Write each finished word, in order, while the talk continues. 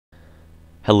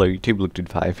Hello YouTube,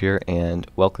 LukeDude5 here, and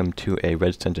welcome to a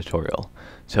redstone tutorial.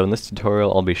 So in this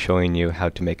tutorial I'll be showing you how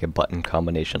to make a button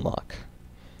combination lock.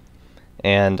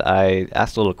 And I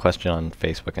asked a little question on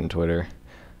Facebook and Twitter.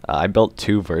 I built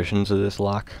two versions of this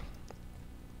lock.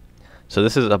 So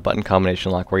this is a button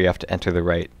combination lock where you have to enter the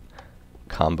right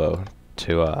combo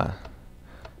to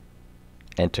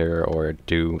enter or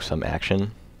do some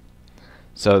action.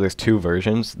 So there's two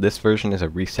versions. This version is a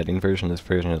resetting version, this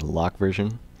version is a lock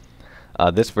version.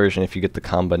 This version, if you get the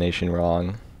combination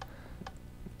wrong,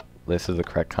 this is the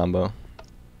correct combo.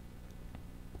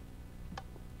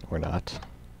 Or not.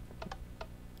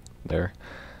 There.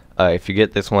 If you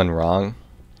get this one wrong,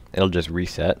 it'll just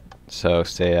reset. So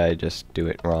say I just do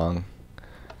it wrong,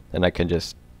 then I can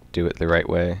just do it the right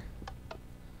way,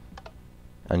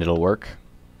 and it'll work.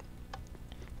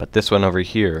 But this one over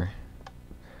here,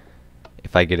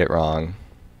 if I get it wrong,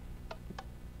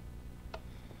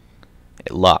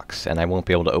 it locks and I won't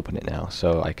be able to open it now.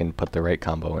 So I can put the right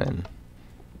combo in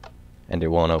and it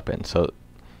won't open. So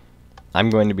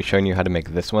I'm going to be showing you how to make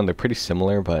this one. They're pretty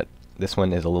similar, but this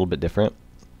one is a little bit different.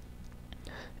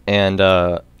 And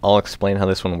I'll explain how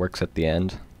this one works at the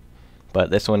end. But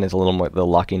this one is a little more, the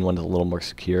locking one is a little more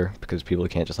secure because people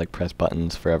can't just like press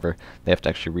buttons forever. They have to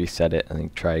actually reset it and then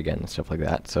try again and stuff like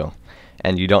that. So,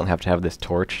 and you don't have to have this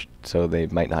torch, so they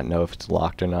might not know if it's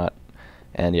locked or not.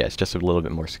 And yeah, it's just a little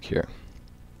bit more secure.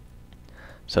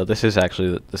 So this is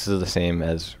the same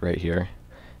as right here.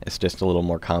 It's just a little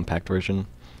more compact version,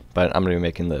 but I'm going to be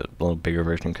making the little bigger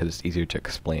version because it's easier to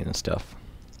explain and stuff.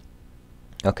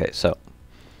 Okay, so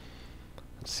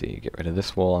let's see, get rid of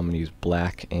this wool. I'm going to use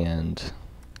black and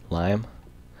lime.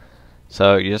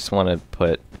 So you just want to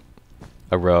put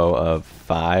a row of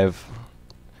 5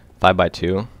 by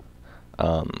 2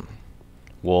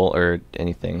 wool or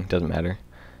anything, doesn't matter,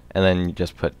 and then you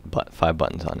just put 5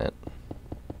 buttons on it.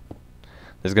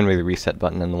 There's going to be the reset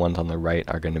button, and the ones on the right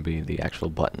are going to be the actual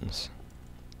buttons.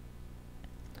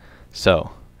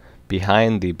 So,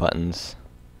 behind the buttons,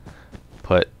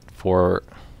 put 4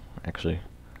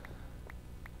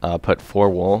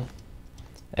 wool,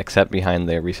 except behind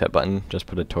the reset button, just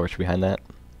put a torch behind that.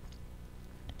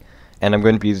 And I'm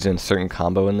going to be using a certain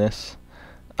combo in this.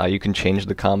 You can change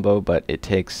the combo, but it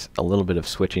takes a little bit of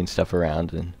switching stuff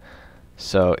around, and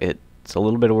so it's a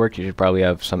little bit of work. You should probably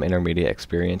have some intermediate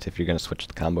experience if you're going to switch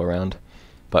the combo around.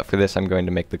 But for this, I'm going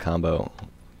to make the combo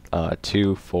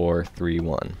 2, 4, 3,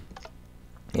 1.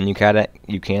 And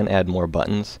you can add more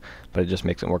buttons, but it just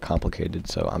makes it more complicated,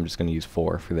 so I'm just going to use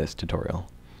 4 for this tutorial.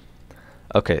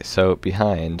 Okay, so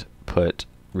behind, put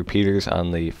repeaters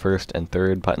on the first and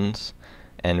third buttons,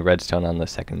 and redstone on the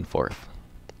second and fourth.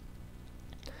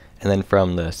 And then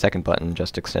from the second button,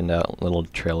 just extend out a little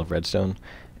trail of redstone.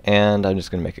 And I'm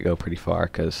just going to make it go pretty far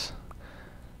because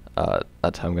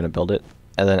that's how I'm going to build it.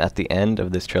 And then at the end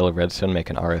of this trail of redstone,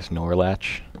 make an RS NOR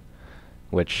latch,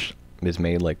 which is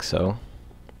made like so.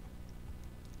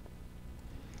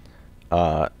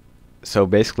 So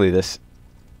basically this,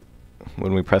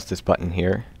 when we press this button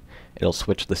here, it'll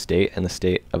switch the state, and the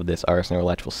state of this RS NOR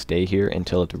latch will stay here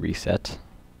until it's reset.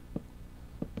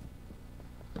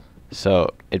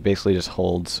 So it basically just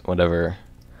holds whatever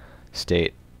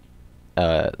state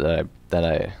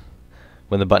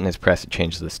when the button is pressed, it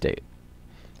changes the state.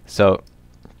 So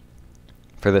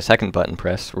for the second button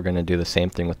press, we're going to do the same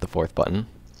thing with the fourth button.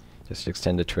 Just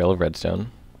extend a trail of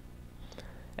redstone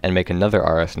and make another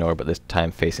RS NOR, but this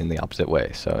time facing the opposite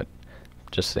way. So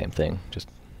just the same thing, just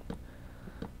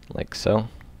like so.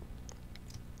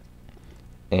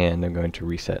 And I'm going to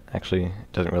reset. Actually,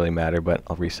 it doesn't really matter, but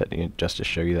I'll reset you just to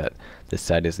show you that this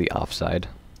side is the off side.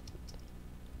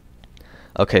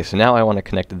 Okay, so now I want to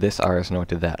connect this RS NOR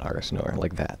to that RS NOR,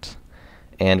 like that.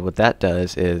 And what that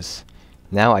does is,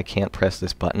 now I can't press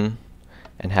this button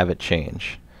and have it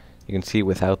change. You can see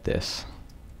without this,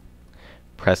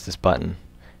 press this button,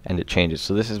 and it changes.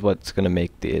 So this is what's going to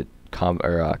make the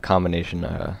combination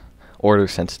order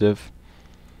sensitive.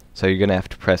 So you're going to have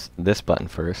to press this button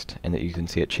first, and you can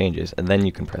see it changes, and then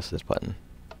you can press this button.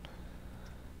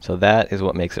 So that is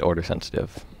what makes it order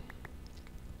sensitive.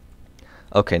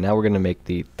 Okay, now we're going to make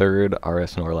the third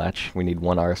RS NOR latch. We need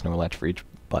 1 RS NOR latch for each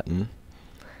button,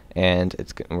 and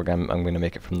I'm going to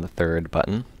make it from the third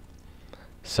button.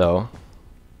 So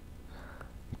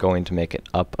I'm going to make it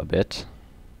up a bit,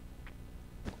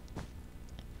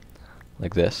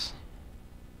 like this.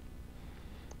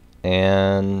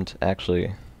 And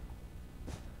actually,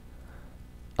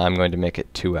 I'm going to make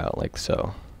it 2 out, like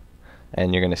so.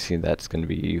 And you're going to see that's going to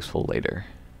be useful later.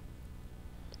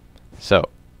 So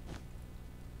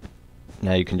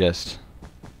now you can just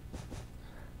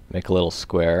make a little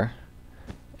square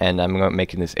And I'm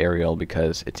making this aerial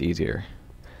because it's easier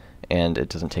and it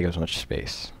doesn't take as much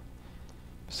space.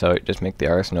 So just make the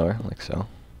RS knower like so,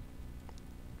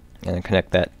 and then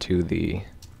connect that to the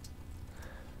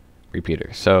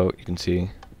repeater. So you can see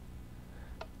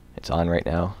it's on right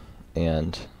now.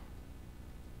 And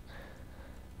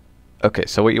okay,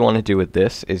 so what you want to do with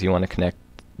this is you want to connect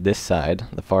this side,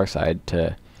 the far side,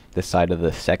 to this side of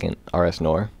the second RS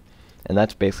knower. And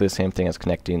that's basically the same thing as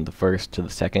connecting the first to the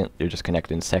second. You're just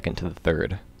connecting second to the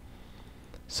third.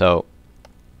 So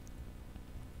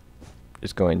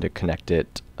just going to connect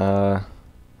it.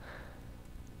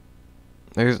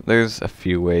 There's a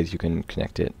few ways you can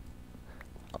connect it.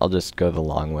 I'll just go the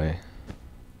long way.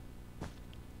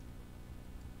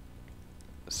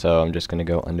 So I'm just going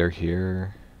to go under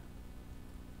here.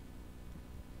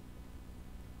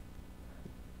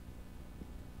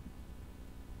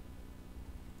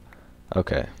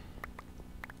 Okay.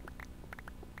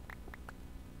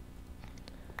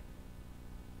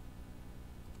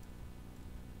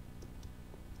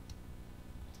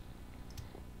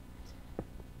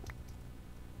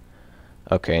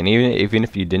 Okay, and even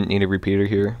if you didn't need a repeater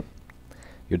here,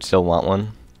 you'd still want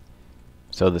one.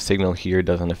 So the signal here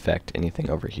doesn't affect anything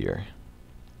over here.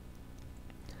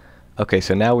 Okay,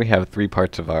 so now we have 3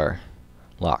 parts of our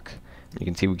lock. You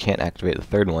can see we can't activate the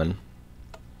third one.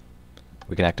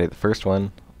 We can activate the first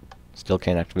one, still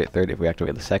can't activate the third. If we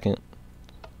activate the second,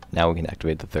 now we can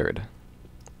activate the third.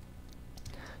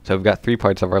 So we've got 3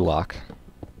 parts of our lock,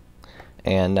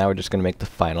 and now we're just going to make the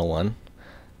final one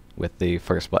with the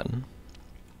first button.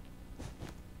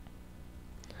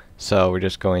 So we're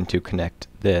just going to connect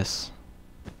this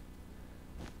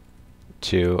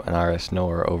to an RS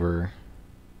knower over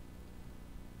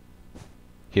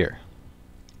here.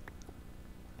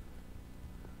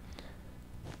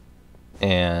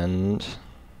 And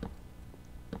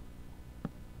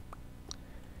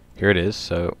here it is.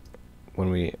 So when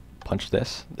we punch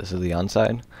this, this is the on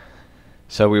side.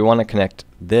 So we want to connect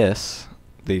this,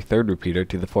 the third repeater,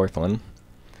 to the fourth one.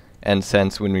 And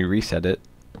since when we reset it,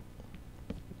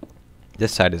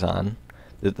 this side is on,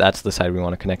 that's the side we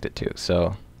want to connect it to.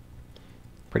 So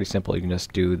pretty simple, you can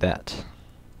just do that.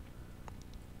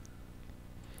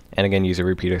 And again, use a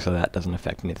repeater so that doesn't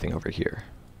affect anything over here.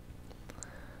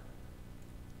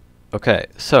 Okay,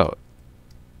 so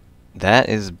that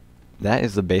is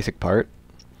the basic part.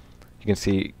 You can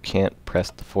see you can't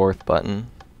press the fourth button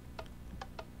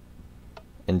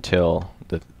until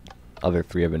the other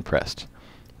 3 have been pressed.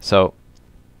 So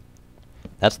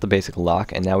that's the basic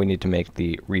lock, and now we need to make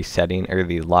the resetting, or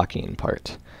the locking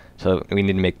part. So we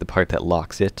need to make the part that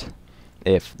locks it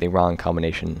if the wrong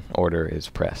combination order is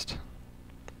pressed.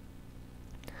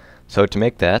 So to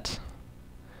make that,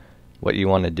 what you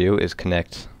want to do is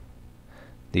connect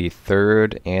the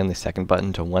third and the second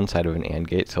button to one side of an AND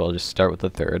gate. So I'll just start with the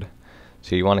third.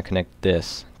 So you want to connect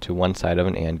this to one side of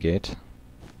an AND gate.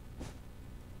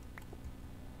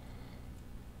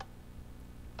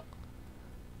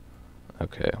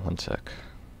 Okay, one sec.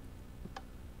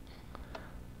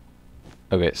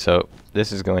 Okay, so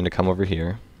this is going to come over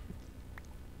here.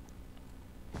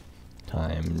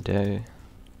 Time, day.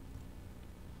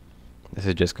 This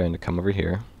is just going to come over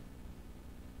here.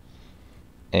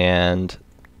 And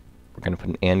we're going to put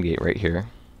an AND gate right here.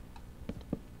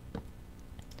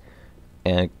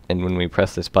 And when we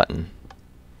press this button,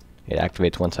 it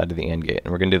activates one side of the AND gate.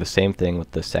 And we're going to do the same thing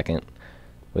with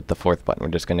the fourth button. We're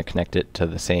just going to connect it to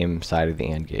the same side of the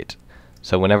AND gate.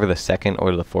 So whenever the second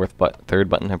or the third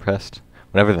button are pressed,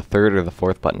 whenever the third or the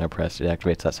fourth button are pressed, it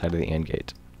activates that side of the AND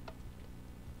gate.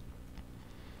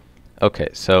 Okay,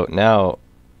 so now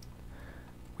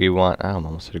we want, oh, I'm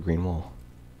almost at a green wall.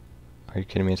 Are you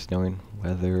kidding me? It's snowing.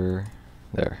 Weather,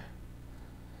 there.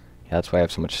 Yeah, that's why I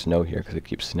have so much snow here, because it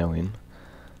keeps snowing.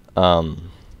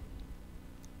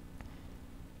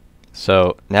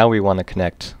 So now we want to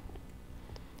connect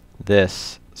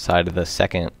this side of the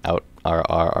second the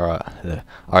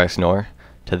RS knower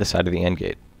to this side of the AND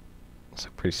gate. So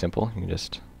pretty simple. You can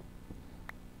just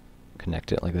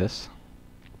connect it like this.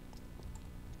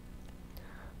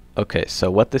 Okay,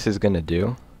 so what this is going to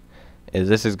do is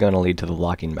this is going to lead to the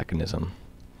locking mechanism.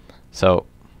 So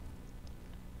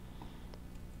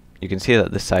you can see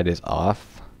that this side is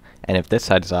off, and if this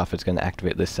side is off, it's going to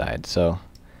activate this side. So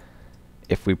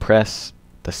if we press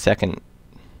the second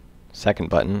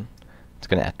button, it's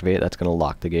going to activate. That's going to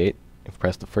lock the gate. If we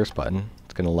press the first button,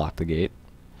 it's going to lock the gate.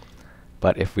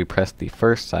 But if we press the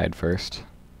first side first,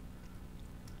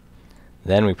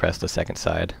 then we press the second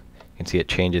side, you can see it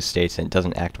changes states and it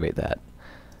doesn't activate that.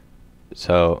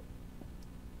 So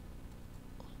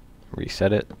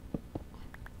reset it,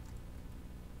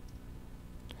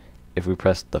 if we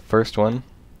press the first one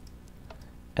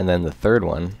and then the third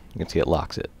one, you can see it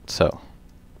locks it. So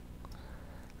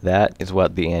that is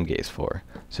what the AND gate is for.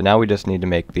 So now we just need to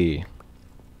make the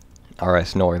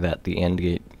RS NOR that the AND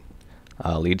gate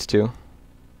leads to.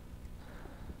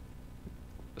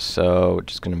 So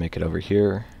just going to make it over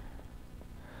here.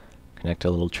 Connect a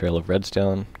little trail of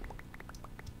redstone.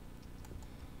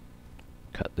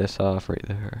 Cut this off right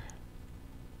there.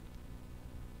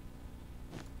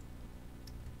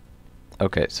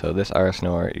 Okay, so this RS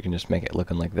NOR, you can just make it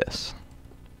looking like this.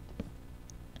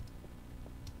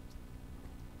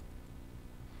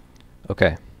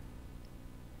 Okay.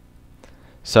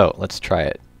 So let's try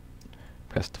it.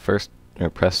 Press the first, or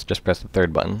just press the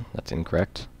third button. That's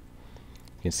incorrect.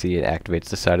 You can see it activates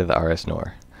the side of the RS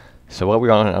NOR. So what we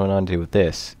want to do with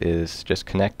this is just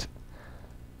connect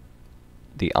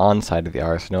the on side of the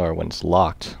RS NOR when it's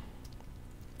locked.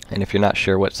 And if you're not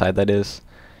sure what side that is,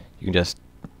 you can just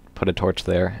put a torch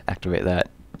there, activate that,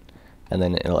 and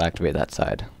then it'll activate that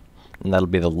side. And that'll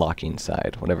be the locking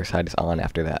side, whatever side is on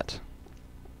after that.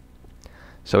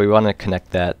 So we want to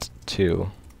connect that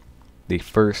to the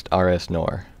first RS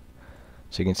NOR.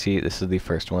 So you can see this is the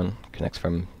first one, connects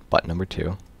from button number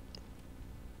 2.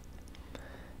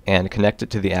 And connect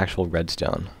it to the actual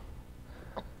redstone.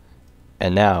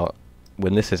 And now,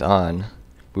 when this is on,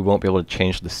 we won't be able to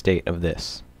change the state of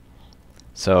this.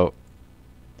 So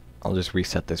I'll just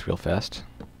reset this real fast.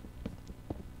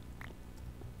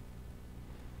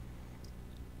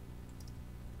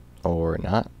 Or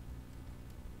not.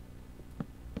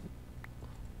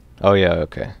 Oh yeah,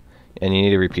 okay. And you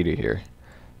need a repeater here,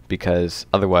 because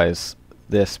otherwise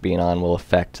this being on will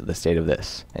affect the state of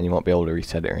this, and you won't be able to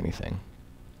reset it or anything.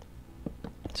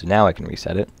 So now I can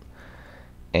reset it,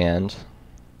 and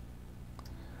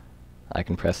I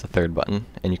can press the third button,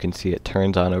 and you can see it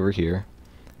turns on over here,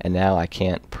 and now I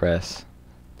can't press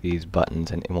these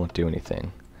buttons and it won't do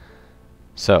anything.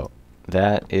 So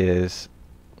that is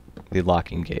the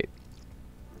locking gate.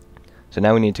 So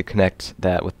now we need to connect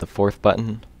that with the fourth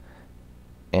button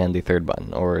and the third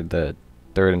button, or the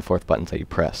third and fourth buttons that you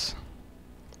press,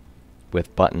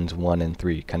 with buttons 1 and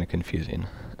 3, kind of confusing.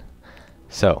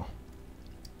 So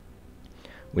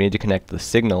we need to connect the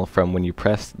signal from when you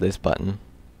press this button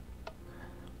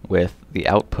with the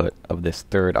output of this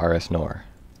third RS NOR.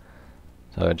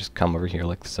 So I just come over here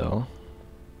like so,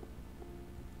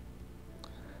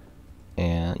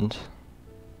 and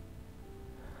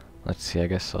let's see, I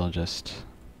guess I'll just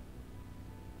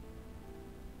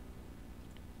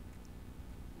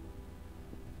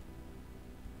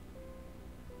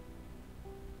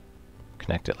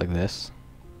connect it like this.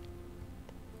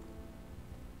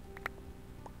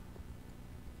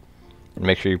 And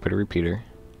make sure you put a repeater.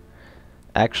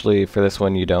 Actually, for this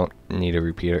one you don't need a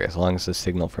repeater as long as the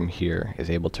signal from here is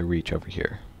able to reach over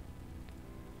here.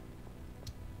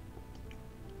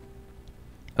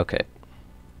 Okay.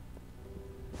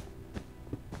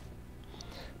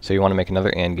 So you want to make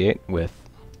another AND gate with,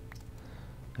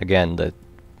 again,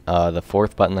 the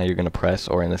fourth button that you're going to press,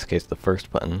 or in this case the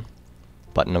first button,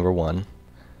 button number 1,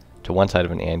 to one side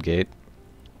of an AND gate,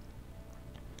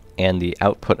 and the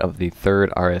output of the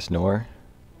third RS NOR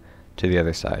to the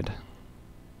other side.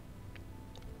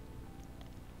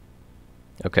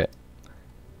 Okay,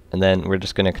 and then we're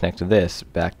just going to connect this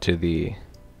back to the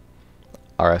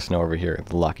RS NOR over here,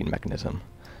 the locking mechanism.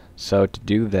 So to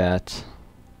do that,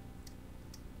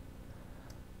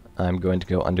 I'm going to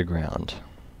go underground.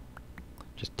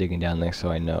 Just digging down there so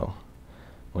I know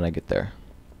when I get there.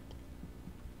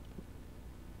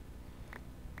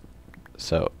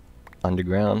 So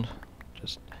underground,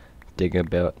 just dig a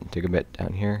bit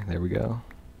down here. There we go.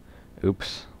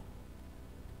 Oops.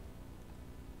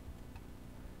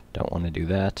 Don't want to do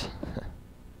that.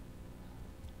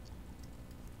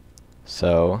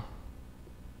 So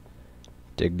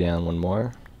dig down one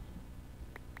more.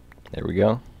 There we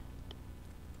go.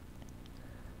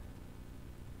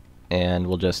 And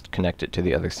we'll just connect it to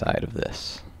the other side of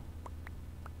this.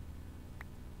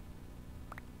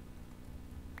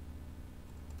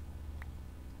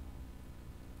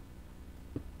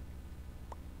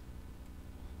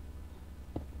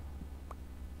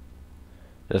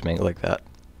 Just make it like that.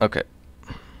 Okay.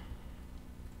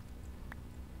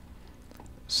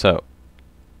 So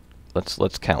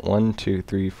let's count 1, 2,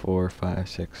 3, 4, 5,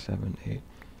 6, 7, 8,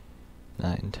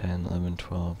 9, 10, 11,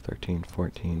 12, 13,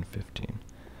 14, 15.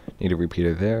 Need a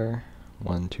repeater there.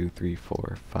 1, 2, 3,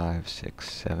 4, 5, 6,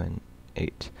 7,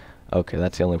 8. Okay,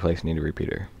 that's the only place I need a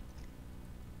repeater.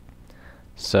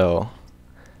 So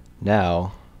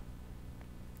now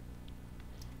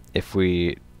if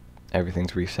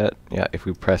everything's reset. Yeah, if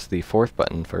we press the fourth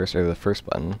button first, or the first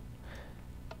button,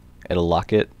 it'll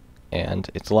lock it, and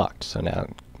it's locked. So now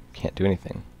can't do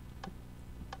anything.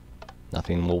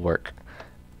 Nothing will work.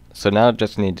 So now I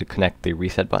just need to connect the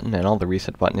reset button, and all the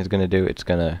reset button is going to do, it's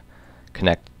going to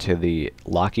connect to the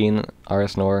locking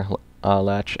RS-NOR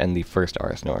latch and the first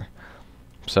RS-NOR.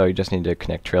 So you just need to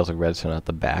connect trails of redstone at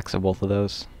the backs of both of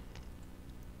those.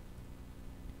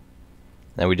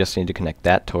 Now we just need to connect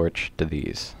that torch to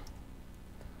these,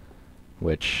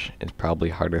 which is probably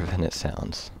harder than it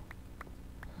sounds.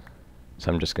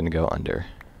 So I'm just going to go under,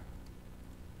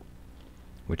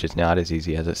 which is not as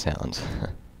easy as it sounds.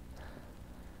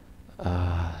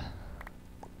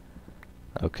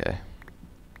 Okay.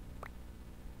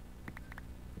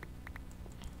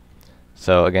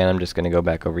 So again, I'm just going to go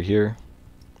back over here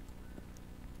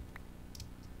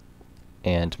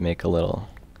and make a little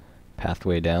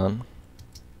pathway down.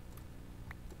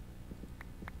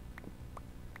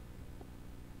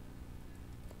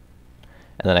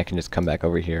 And then I can just come back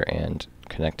over here and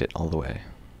connect it all the way.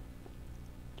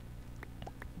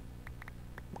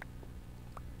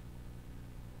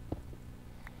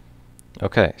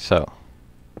 Okay, so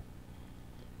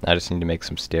I just need to make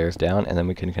some stairs down, and then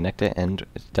we can connect it, and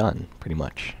it's done, pretty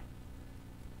much.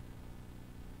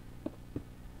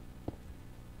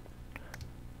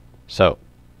 So,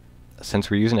 since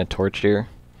we're using a torch here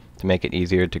to make it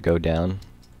easier to go down,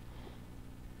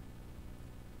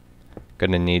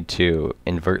 gonna need to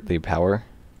invert the power,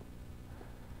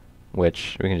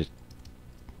 which we can just,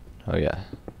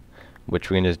 which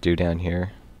we can just do down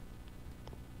here.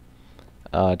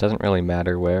 It doesn't really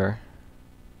matter where.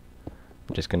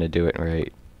 I'm just gonna do it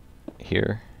right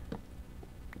here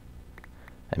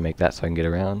and make that so I can get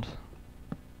around.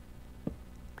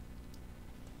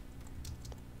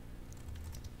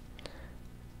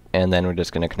 And then we're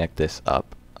just gonna connect this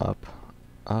up, up,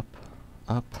 up,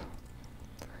 up.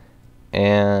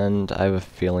 And I have a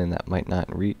feeling that might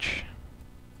not reach.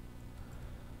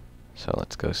 So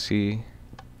let's go see.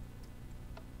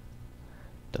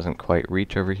 Doesn't quite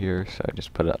reach over here, so I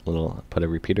just put a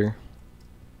repeater.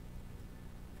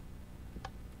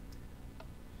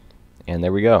 And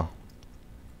there we go.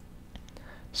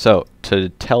 So to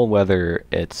tell whether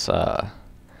it's the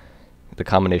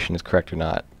combination is correct or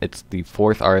not, it's the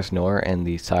fourth RS-NOR and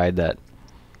the side that,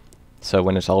 so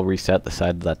when it's all reset, the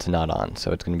side that's not on,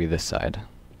 so it's going to be this side.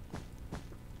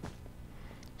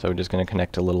 So we're just going to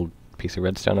connect a little piece of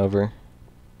redstone over.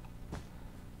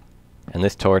 And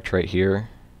this torch right here,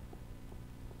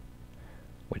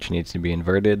 which needs to be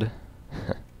inverted.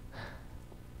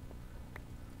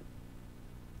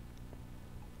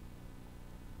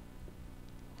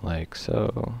 Like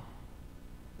so.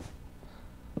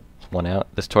 One out.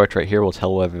 This torch right here will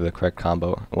tell whether the correct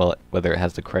combo, whether it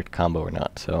has the correct combo or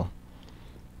not. So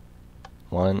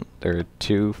 1, there are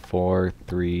 2, 4,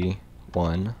 3,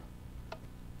 1,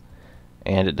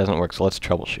 and it doesn't work. So let's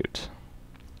troubleshoot.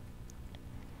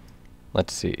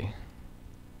 Let's see.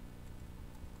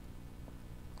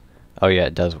 Oh yeah,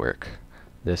 it does work.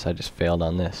 This, I just failed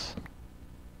on this.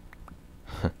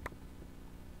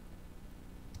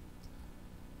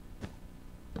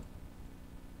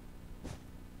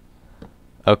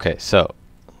 Okay, so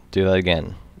do that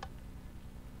again.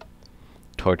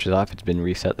 Torch is off, it's been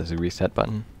reset, there's a reset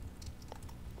button.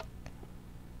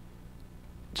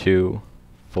 2,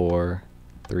 4,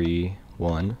 3,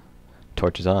 1.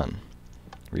 Torch is on.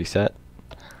 Reset.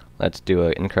 Let's do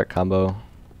an incorrect combo.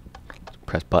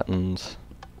 Press buttons.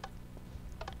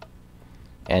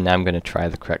 And now I'm going to try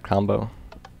the correct combo.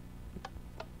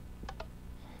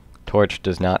 Torch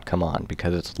does not come on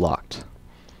because it's locked.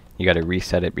 You got to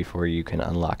reset it before you can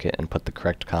unlock it and put the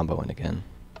correct combo in again.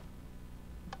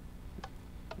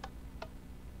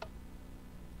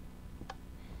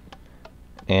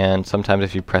 And sometimes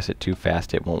if you press it too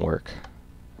fast, it won't work.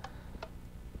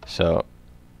 So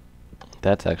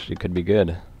that's actually could be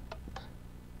good.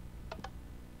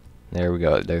 There we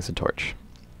go, there's the torch.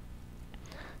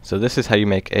 So this is how you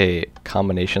make a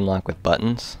combination lock with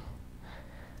buttons.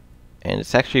 And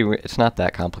it's actually, it's not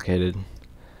that complicated.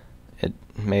 It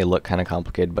may look kind of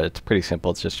complicated, but it's pretty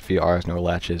simple. It's just a few RS-NOR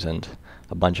latches and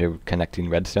a bunch of connecting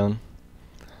redstone.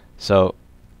 So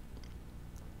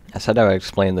I said I would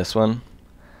explain this one.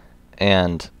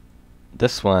 And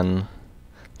this one,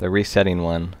 the resetting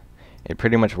one, it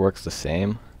pretty much works the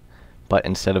same, but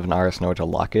instead of an RS-NOR to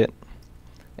lock it,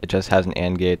 it just has an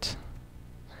AND gate,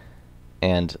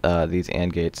 and these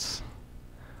AND gates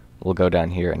will go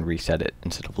down here and reset it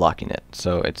instead of locking it.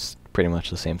 So it's pretty much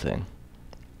the same thing.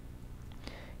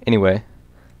 Anyway,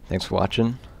 thanks for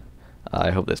watching.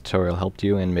 I hope this tutorial helped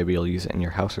you, and maybe you'll use it in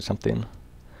your house or something,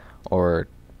 or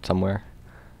somewhere.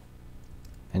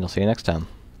 And I'll see you next time.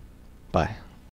 Bye.